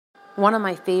One of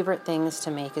my favorite things to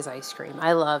make is ice cream.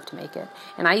 I love to make it.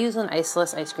 And I use an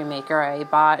iceless ice cream maker. I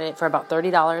bought it for about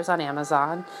 $30 on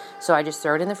Amazon. So I just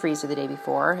throw it in the freezer the day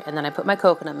before. And then I put my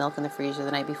coconut milk in the freezer the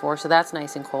night before. So that's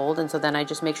nice and cold. And so then I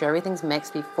just make sure everything's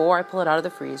mixed before I pull it out of the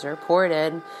freezer. Pour it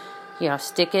in,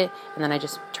 stick it, and then I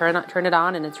just turn it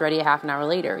on, and it's ready a half an hour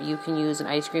later. You can use an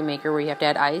ice cream maker where you have to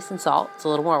add ice and salt. It's a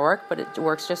little more work, but it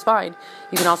works just fine.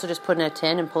 You can also just put it in a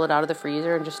tin and pull it out of the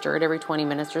freezer and just stir it every 20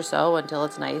 minutes or so until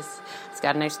it's nice. It's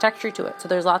got a nice texture to it. So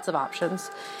there's lots of options.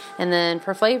 And then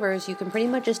for flavors, you can pretty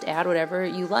much just add whatever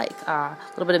you like. A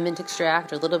little bit of mint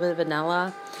extract or a little bit of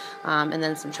vanilla, and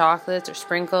then some chocolates or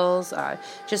sprinkles,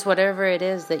 just whatever it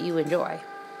is that you enjoy.